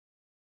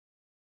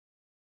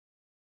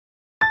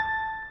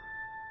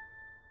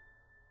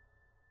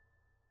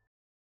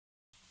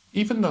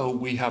Even though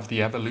we have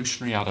the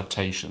evolutionary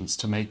adaptations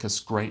to make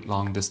us great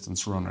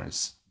long-distance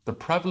runners, the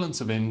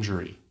prevalence of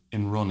injury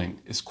in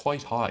running is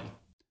quite high.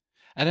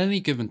 At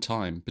any given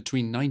time,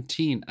 between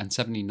 19 and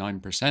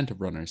 79% of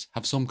runners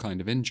have some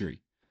kind of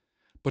injury.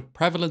 But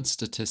prevalence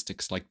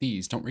statistics like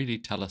these don't really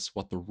tell us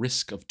what the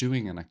risk of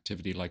doing an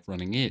activity like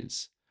running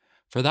is.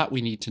 For that,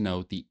 we need to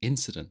know the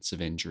incidence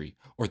of injury,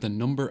 or the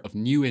number of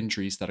new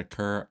injuries that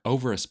occur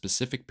over a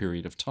specific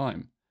period of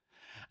time.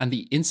 And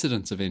the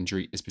incidence of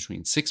injury is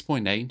between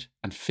 6.8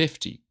 and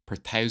 50 per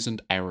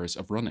 1,000 hours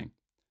of running.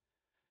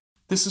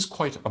 This is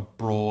quite a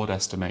broad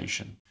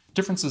estimation.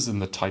 Differences in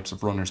the types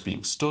of runners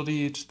being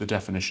studied, the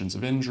definitions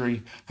of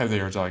injury, how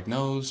they are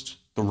diagnosed,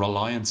 the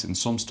reliance in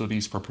some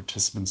studies for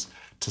participants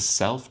to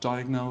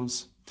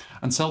self-diagnose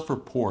and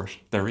self-report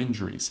their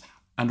injuries,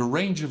 and a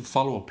range of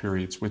follow-up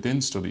periods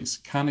within studies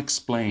can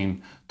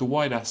explain the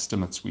wide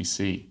estimates we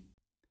see.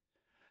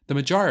 The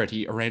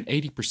majority, around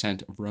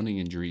 80% of running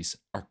injuries,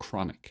 are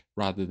chronic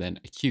rather than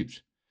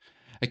acute.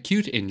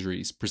 Acute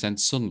injuries present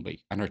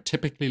suddenly and are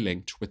typically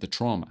linked with a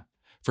trauma,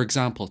 for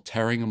example,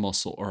 tearing a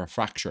muscle or a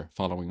fracture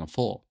following a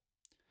fall.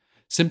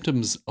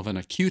 Symptoms of an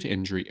acute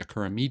injury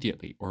occur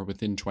immediately or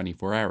within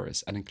 24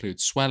 hours and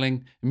include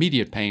swelling,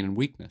 immediate pain, and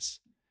weakness.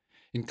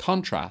 In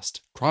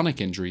contrast,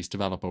 chronic injuries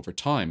develop over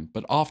time,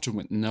 but often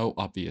with no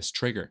obvious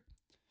trigger.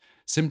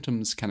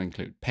 Symptoms can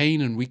include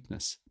pain and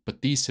weakness,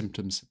 but these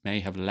symptoms may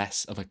have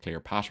less of a clear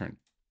pattern.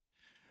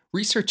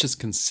 Research has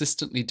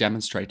consistently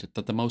demonstrated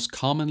that the most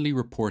commonly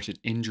reported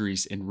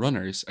injuries in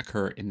runners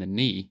occur in the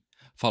knee,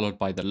 followed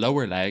by the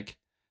lower leg,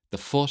 the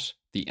foot,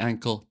 the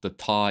ankle, the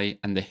thigh,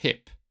 and the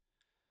hip.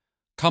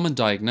 Common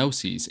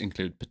diagnoses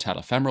include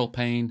patellofemoral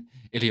pain,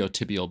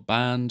 iliotibial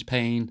band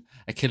pain,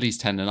 Achilles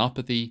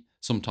tendinopathy,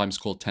 sometimes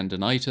called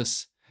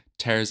tendinitis,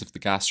 tears of the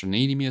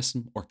gastrocnemius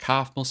or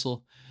calf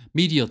muscle,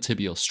 medial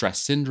tibial stress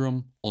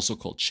syndrome, also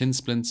called shin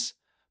splints,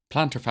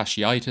 plantar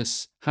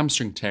fasciitis,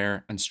 hamstring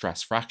tear, and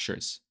stress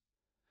fractures.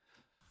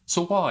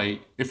 So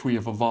why, if we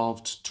have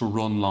evolved to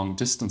run long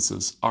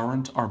distances,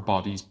 aren't our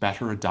bodies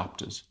better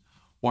adapted?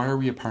 Why are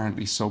we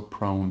apparently so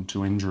prone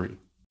to injury?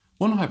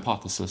 One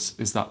hypothesis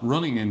is that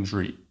running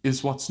injury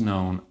is what's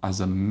known as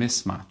a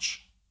mismatch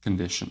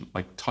condition,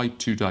 like type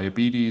 2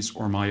 diabetes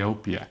or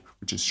myopia,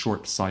 which is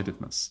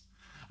short-sightedness.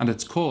 And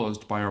it's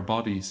caused by our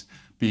bodies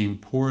being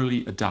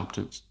poorly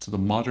adapted to the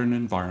modern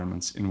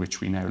environments in which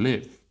we now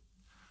live.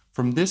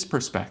 From this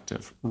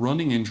perspective,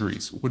 running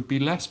injuries would be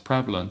less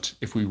prevalent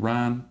if we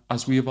ran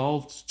as we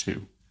evolved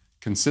to,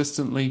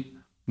 consistently,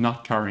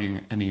 not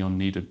carrying any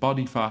unneeded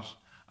body fat,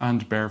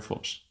 and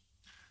barefoot.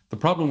 The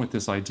problem with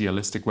this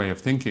idealistic way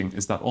of thinking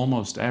is that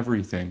almost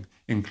everything,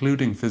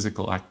 including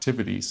physical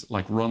activities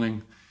like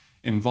running,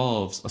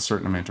 involves a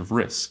certain amount of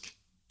risk,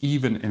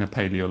 even in a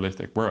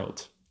Paleolithic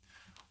world.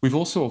 We've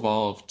also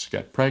evolved to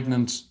get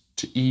pregnant,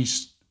 to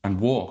eat and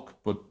walk,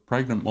 but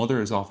pregnant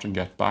mothers often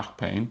get back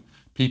pain,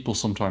 people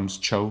sometimes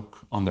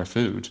choke on their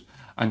food,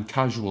 and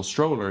casual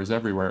strollers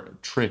everywhere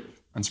trip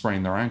and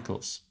sprain their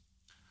ankles.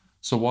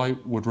 So why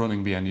would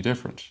running be any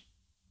different?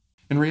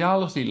 In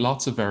reality,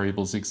 lots of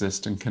variables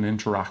exist and can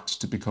interact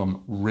to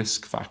become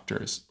risk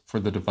factors for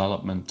the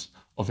development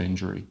of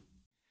injury.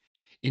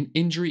 In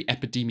injury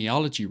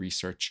epidemiology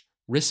research,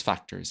 risk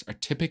factors are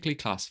typically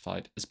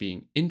classified as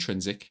being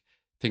intrinsic,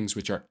 things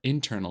which are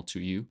internal to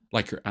you,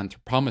 like your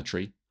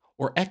anthropometry,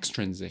 or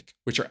extrinsic,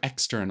 which are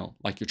external,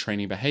 like your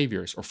training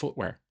behaviors or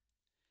footwear.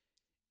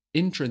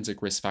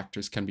 Intrinsic risk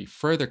factors can be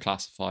further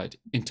classified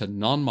into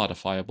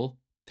non-modifiable,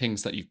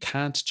 things that you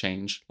can't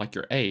change, like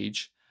your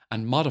age,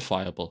 and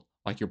modifiable,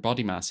 like your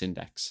body mass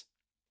index.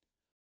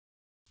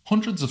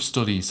 Hundreds of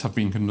studies have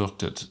been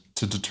conducted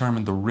to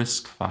determine the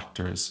risk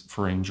factors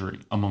for injury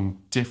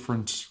among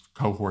different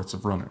cohorts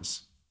of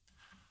runners.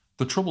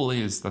 The trouble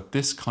is that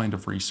this kind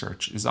of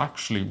research is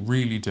actually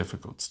really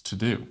difficult to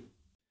do.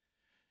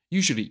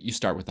 Usually, you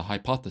start with a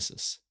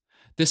hypothesis.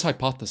 This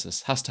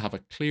hypothesis has to have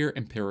a clear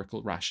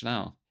empirical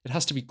rationale. It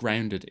has to be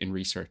grounded in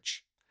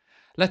research.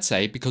 Let's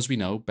say, because we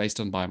know, based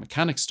on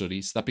biomechanics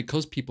studies, that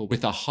because people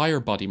with a higher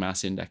body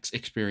mass index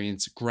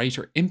experience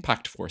greater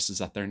impact forces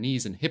at their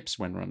knees and hips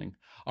when running,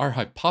 our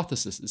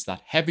hypothesis is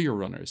that heavier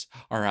runners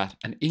are at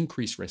an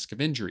increased risk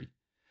of injury.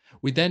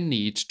 We then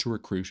need to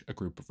recruit a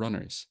group of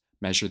runners,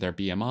 measure their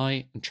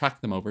BMI, and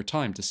track them over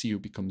time to see who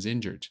becomes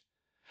injured.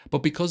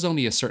 But because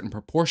only a certain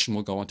proportion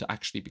will go on to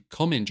actually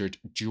become injured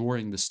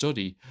during the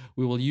study,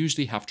 we will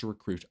usually have to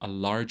recruit a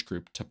large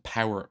group to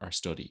power our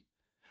study.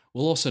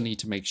 We'll also need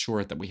to make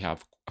sure that we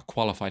have a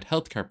qualified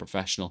healthcare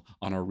professional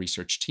on our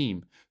research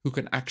team who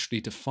can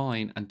actually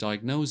define and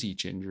diagnose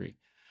each injury,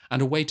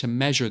 and a way to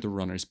measure the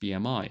runner's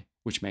BMI,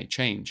 which may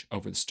change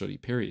over the study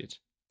period.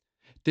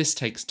 This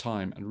takes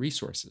time and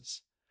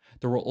resources.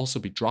 There will also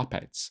be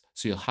dropouts,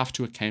 so you'll have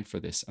to account for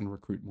this and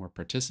recruit more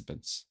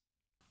participants.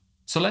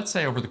 So let's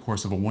say over the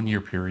course of a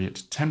 1-year period,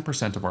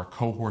 10% of our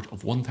cohort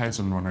of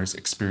 1,000 runners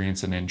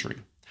experience an injury.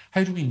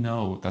 How do we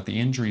know that the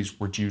injuries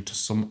were due to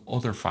some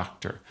other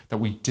factor that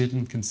we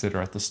didn't consider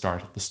at the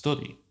start of the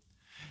study?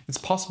 It's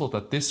possible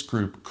that this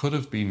group could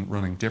have been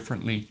running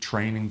differently,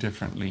 training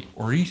differently,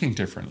 or eating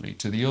differently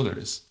to the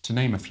others, to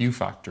name a few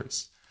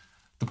factors.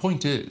 The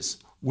point is,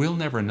 we'll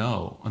never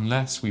know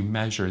unless we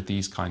measure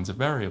these kinds of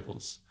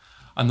variables.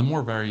 And the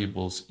more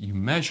variables you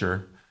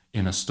measure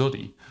in a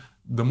study,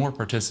 the more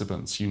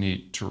participants you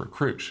need to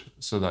recruit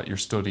so that your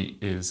study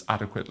is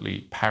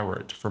adequately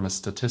powered from a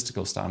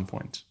statistical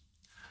standpoint.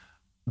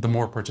 The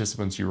more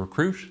participants you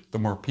recruit, the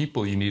more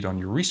people you need on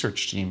your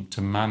research team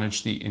to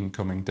manage the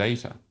incoming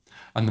data.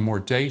 And the more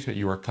data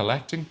you are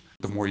collecting,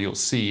 the more you'll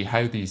see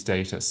how these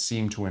data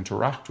seem to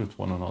interact with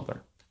one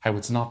another, how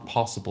it's not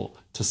possible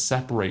to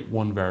separate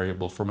one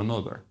variable from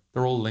another.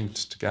 They're all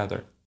linked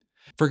together.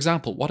 For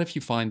example, what if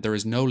you find there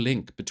is no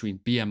link between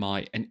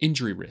BMI and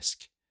injury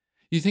risk?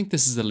 You think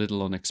this is a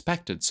little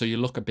unexpected, so you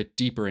look a bit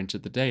deeper into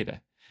the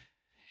data.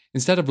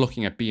 Instead of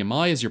looking at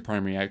BMI as your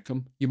primary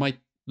outcome, you might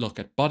look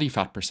at body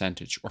fat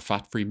percentage or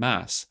fat-free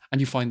mass,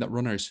 and you find that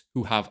runners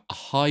who have a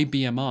high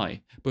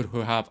BMI but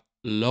who have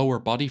lower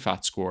body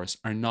fat scores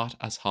are not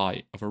as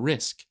high of a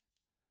risk.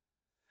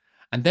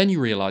 And then you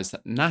realize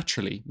that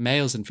naturally,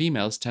 males and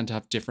females tend to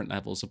have different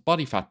levels of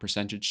body fat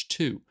percentage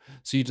too.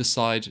 So you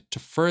decide to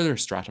further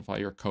stratify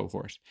your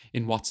cohort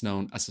in what's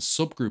known as a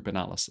subgroup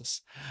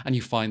analysis. And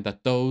you find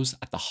that those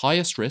at the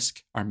highest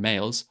risk are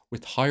males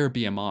with higher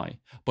BMI,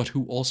 but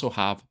who also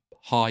have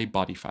high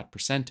body fat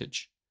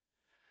percentage.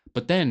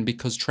 But then,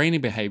 because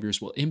training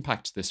behaviors will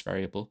impact this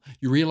variable,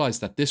 you realize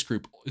that this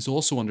group is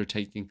also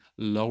undertaking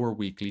lower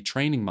weekly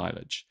training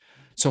mileage.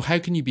 So how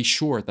can you be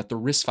sure that the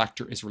risk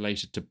factor is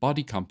related to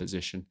body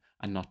composition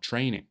and not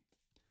training?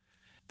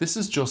 This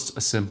is just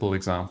a simple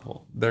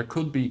example. There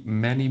could be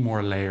many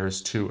more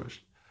layers to it.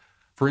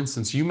 For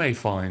instance, you may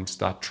find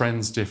that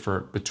trends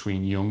differ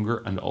between younger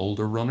and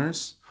older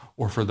runners,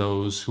 or for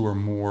those who are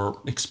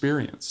more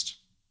experienced.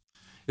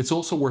 It's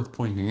also worth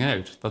pointing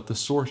out that the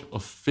sort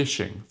of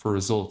fishing for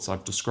results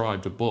I've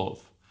described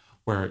above,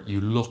 where you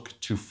look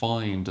to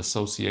find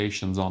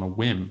associations on a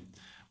whim,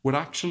 would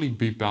actually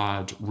be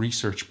bad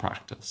research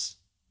practice.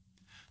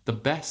 The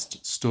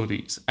best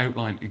studies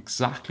outline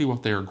exactly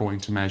what they are going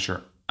to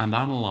measure and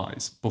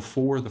analyse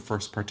before the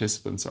first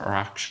participants are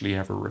actually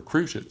ever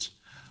recruited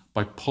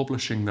by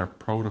publishing their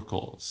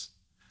protocols.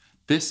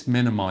 This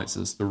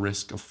minimises the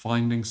risk of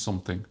finding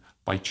something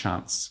by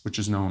chance, which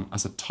is known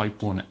as a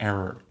type 1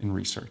 error in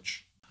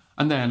research.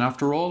 And then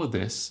after all of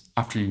this,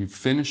 after you've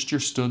finished your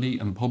study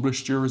and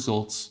published your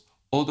results,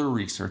 other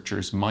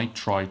researchers might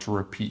try to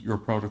repeat your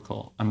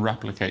protocol and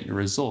replicate your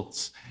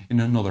results in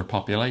another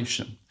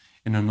population,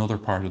 in another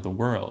part of the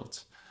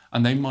world,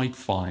 and they might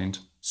find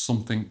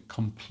something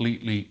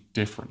completely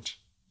different.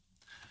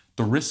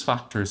 The risk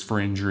factors for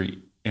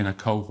injury in a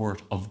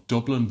cohort of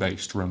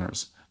Dublin-based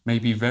runners may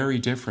be very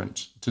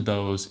different to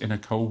those in a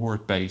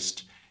cohort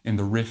based in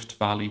the Rift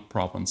Valley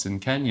province in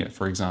Kenya,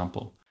 for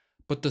example.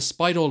 But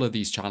despite all of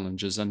these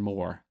challenges and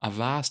more, a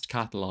vast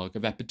catalogue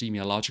of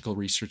epidemiological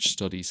research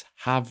studies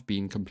have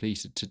been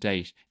completed to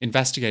date,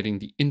 investigating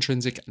the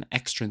intrinsic and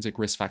extrinsic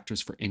risk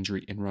factors for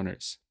injury in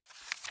runners.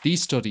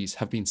 These studies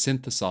have been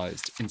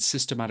synthesized in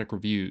systematic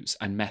reviews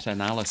and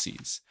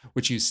meta-analyses,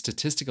 which use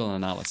statistical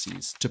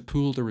analyses to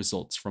pool the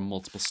results from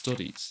multiple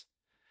studies.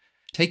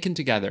 Taken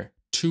together,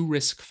 two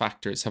risk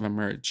factors have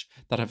emerged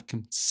that have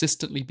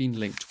consistently been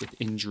linked with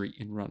injury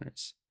in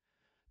runners.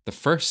 The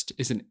first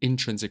is an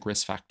intrinsic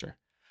risk factor.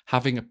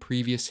 Having a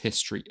previous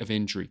history of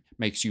injury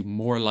makes you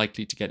more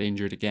likely to get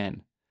injured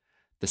again.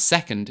 The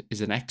second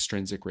is an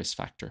extrinsic risk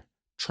factor,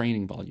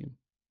 training volume.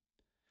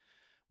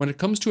 When it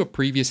comes to a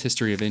previous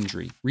history of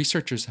injury,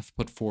 researchers have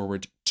put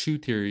forward two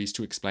theories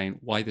to explain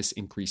why this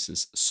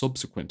increases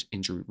subsequent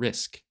injury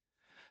risk.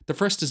 The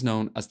first is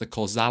known as the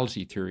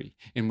causality theory,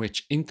 in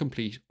which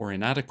incomplete or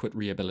inadequate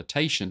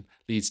rehabilitation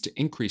leads to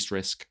increased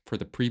risk for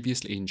the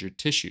previously injured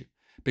tissue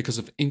because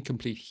of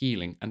incomplete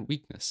healing and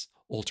weakness,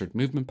 altered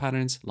movement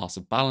patterns, loss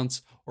of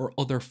balance, or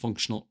other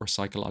functional or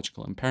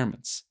psychological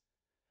impairments.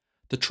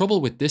 The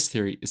trouble with this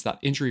theory is that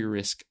injury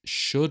risk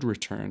should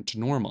return to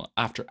normal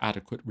after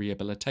adequate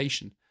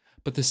rehabilitation,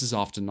 but this is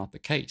often not the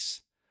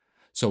case.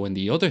 So in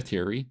the other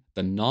theory,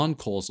 the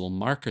non-causal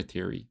marker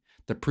theory,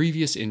 the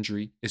previous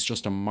injury is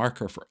just a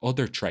marker for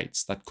other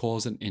traits that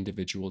cause an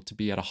individual to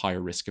be at a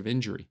higher risk of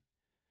injury.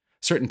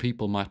 Certain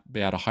people might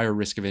be at a higher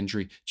risk of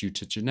injury due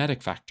to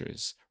genetic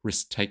factors,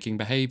 risk-taking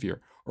behavior,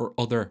 or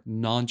other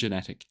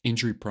non-genetic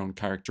injury-prone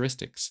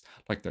characteristics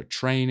like their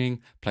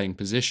training, playing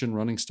position,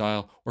 running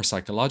style, or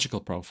psychological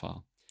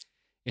profile.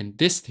 In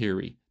this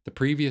theory, the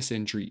previous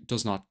injury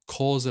does not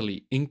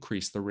causally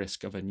increase the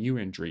risk of a new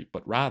injury,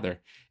 but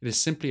rather it is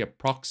simply a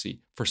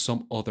proxy for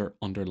some other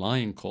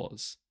underlying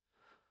cause.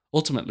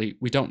 Ultimately,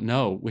 we don't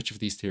know which of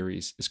these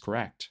theories is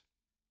correct.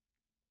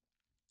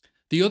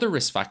 The other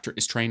risk factor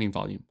is training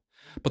volume,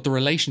 but the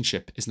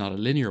relationship is not a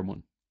linear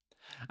one.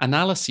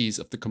 Analyses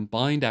of the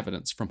combined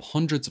evidence from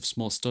hundreds of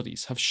small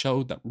studies have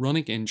showed that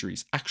running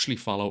injuries actually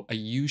follow a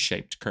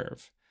U-shaped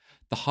curve.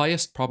 The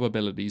highest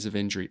probabilities of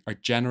injury are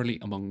generally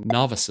among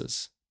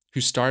novices,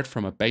 who start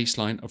from a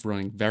baseline of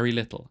running very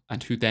little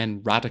and who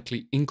then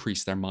radically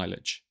increase their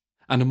mileage.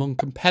 and among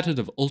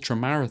competitive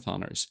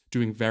ultramarathoners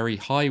doing very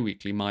high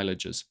weekly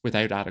mileages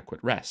without adequate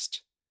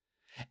rest.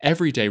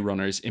 Everyday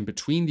runners in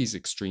between these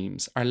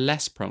extremes are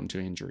less prone to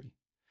injury.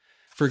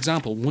 For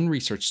example, one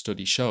research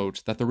study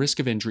showed that the risk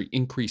of injury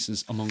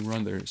increases among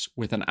runners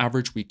with an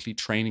average weekly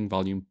training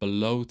volume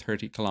below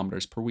 30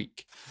 kilometers per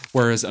week,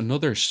 whereas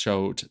another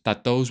showed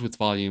that those with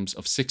volumes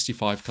of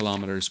 65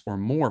 kilometers or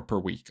more per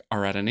week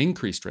are at an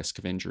increased risk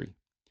of injury.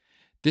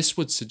 This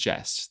would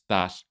suggest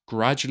that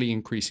gradually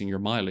increasing your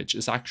mileage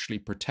is actually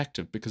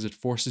protective because it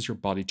forces your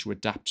body to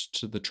adapt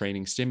to the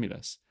training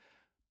stimulus,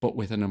 but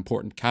with an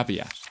important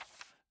caveat.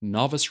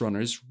 Novice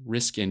runners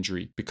risk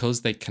injury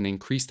because they can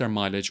increase their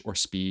mileage or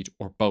speed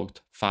or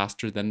both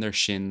faster than their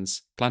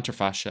shins, plantar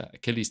fascia,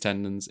 Achilles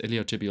tendons,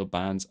 iliotibial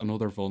bands, and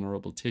other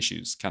vulnerable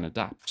tissues can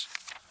adapt.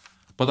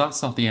 But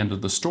that's not the end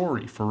of the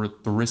story for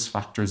the risk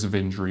factors of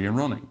injury in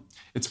running.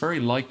 It's very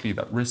likely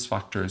that risk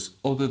factors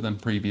other than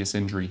previous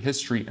injury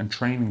history and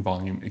training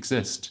volume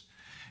exist.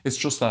 It's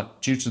just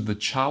that due to the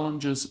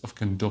challenges of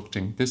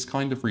conducting this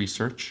kind of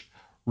research,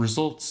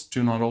 results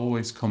do not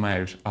always come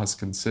out as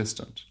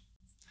consistent.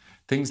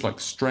 Things like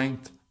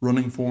strength,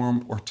 running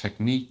form, or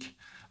technique,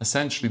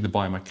 essentially the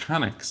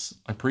biomechanics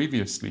I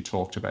previously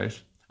talked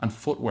about, and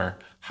footwear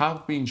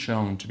have been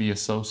shown to be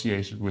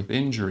associated with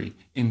injury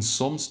in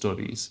some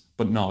studies,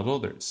 but not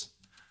others.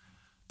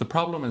 The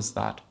problem is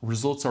that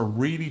results are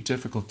really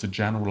difficult to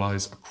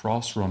generalize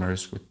across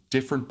runners with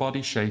different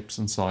body shapes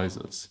and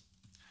sizes.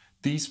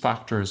 These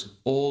factors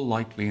all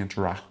likely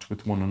interact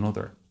with one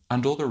another,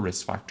 and other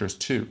risk factors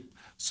too,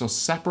 so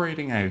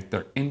separating out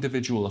their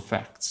individual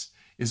effects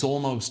is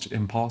almost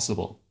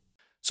impossible.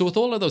 So with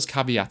all of those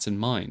caveats in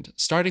mind,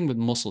 starting with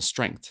muscle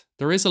strength,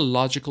 there is a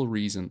logical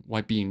reason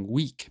why being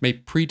weak may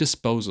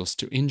predispose us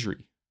to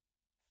injury.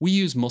 We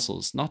use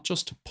muscles not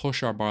just to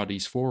push our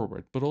bodies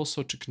forward, but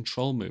also to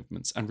control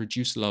movements and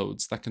reduce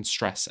loads that can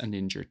stress and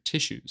injure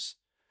tissues.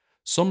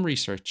 Some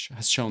research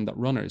has shown that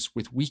runners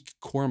with weak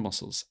core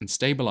muscles and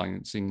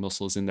stabilizing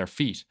muscles in their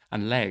feet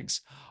and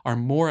legs are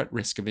more at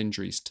risk of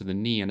injuries to the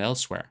knee and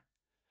elsewhere.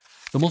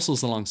 The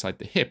muscles alongside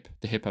the hip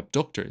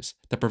abductors,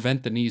 that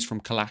prevent the knees from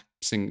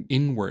collapsing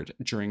inward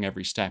during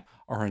every step,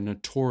 are a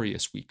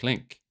notorious weak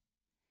link.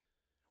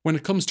 When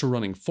it comes to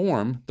running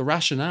form, the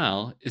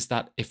rationale is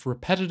that if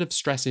repetitive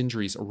stress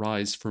injuries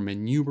arise from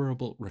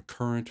innumerable,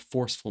 recurrent,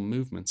 forceful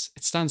movements,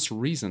 it stands to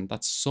reason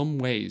that some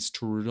ways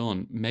to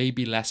run may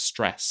be less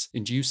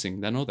stress-inducing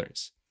than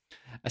others.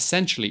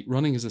 Essentially,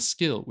 running is a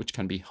skill which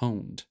can be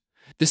honed.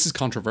 This is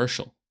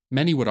controversial.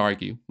 Many would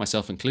argue,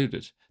 myself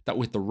included, that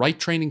with the right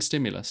training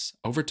stimulus,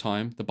 over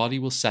time, the body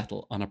will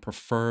settle on a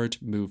preferred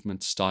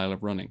movement style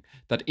of running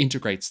that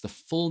integrates the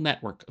full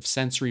network of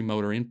sensory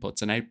motor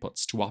inputs and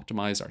outputs to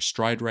optimize our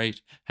stride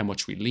rate, how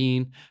much we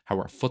lean, how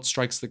our foot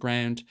strikes the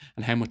ground,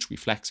 and how much we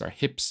flex our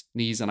hips,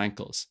 knees, and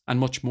ankles, and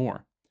much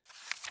more.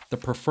 The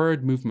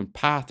preferred movement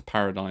path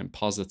paradigm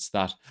posits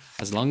that,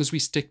 as long as we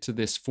stick to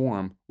this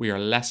form, we are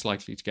less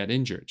likely to get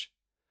injured.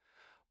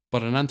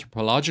 But an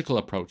anthropological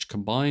approach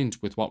combined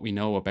with what we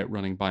know about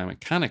running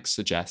biomechanics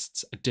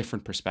suggests a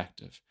different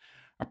perspective,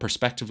 a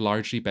perspective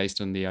largely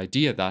based on the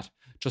idea that,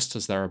 just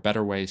as there are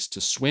better ways to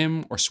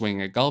swim or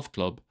swing a golf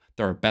club,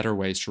 there are better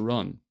ways to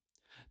run.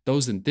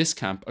 Those in this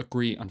camp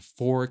agree on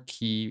 4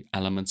 key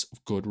elements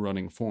of good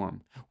running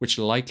form, which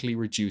likely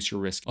reduce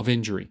your risk of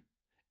injury,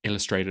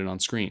 illustrated on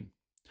screen.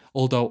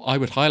 Although I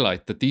would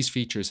highlight that these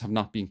features have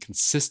not been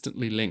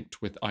consistently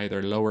linked with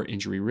either lower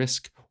injury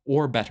risk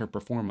or better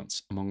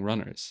performance among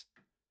runners.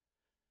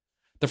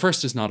 The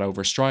first is not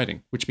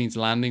overstriding, which means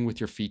landing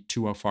with your feet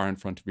too far in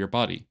front of your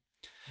body.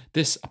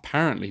 This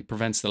apparently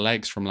prevents the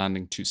legs from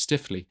landing too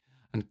stiffly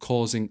and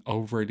causing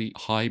overly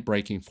high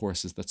braking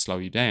forces that slow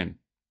you down.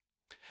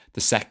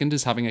 The second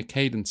is having a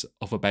cadence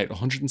of about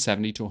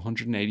 170 to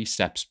 180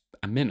 steps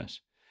a minute.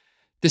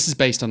 This is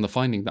based on the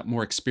finding that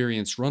more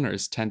experienced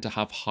runners tend to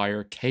have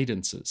higher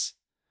cadences.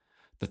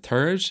 The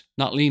third,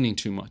 not leaning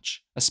too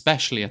much,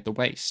 especially at the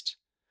waist.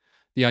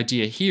 The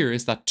idea here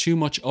is that too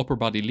much upper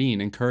body lean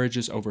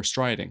encourages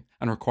overstriding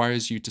and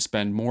requires you to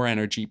spend more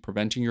energy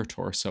preventing your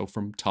torso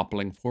from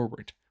toppling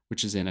forward,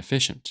 which is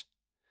inefficient.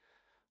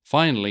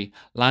 Finally,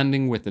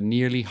 landing with a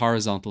nearly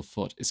horizontal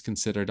foot is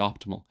considered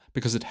optimal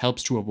because it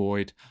helps to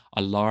avoid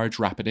a large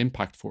rapid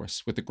impact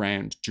force with the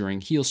ground during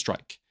heel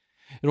strike.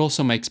 It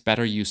also makes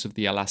better use of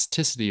the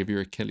elasticity of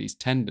your Achilles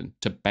tendon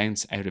to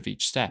bounce out of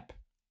each step.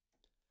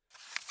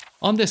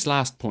 On this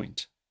last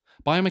point,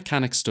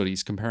 biomechanics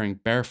studies comparing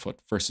barefoot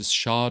versus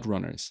shod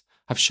runners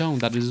have shown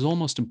that it is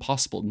almost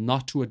impossible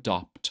not to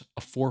adopt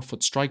a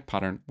forefoot strike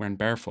pattern when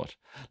barefoot,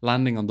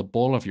 landing on the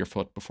ball of your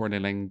foot before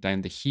laying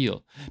down the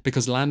heel,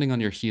 because landing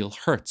on your heel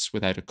hurts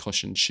without a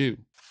cushioned shoe.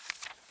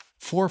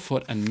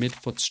 Forefoot and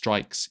midfoot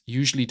strikes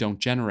usually don't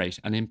generate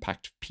an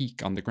impact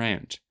peak on the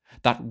ground,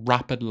 that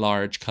rapid,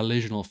 large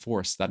collisional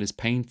force that is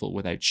painful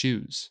without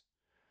shoes.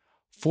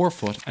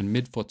 Forefoot and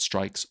midfoot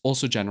strikes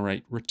also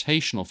generate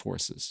rotational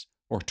forces,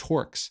 or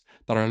torques,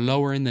 that are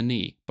lower in the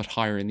knee but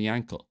higher in the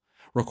ankle,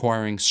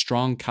 requiring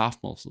strong calf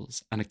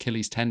muscles and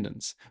Achilles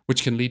tendons,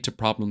 which can lead to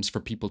problems for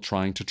people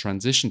trying to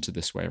transition to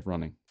this way of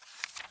running.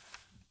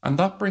 And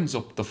that brings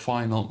up the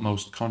final,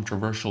 most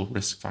controversial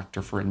risk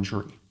factor for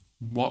injury,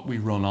 what we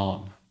run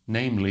on,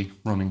 namely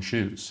running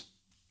shoes.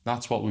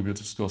 That's what we'll be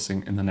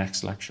discussing in the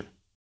next lecture.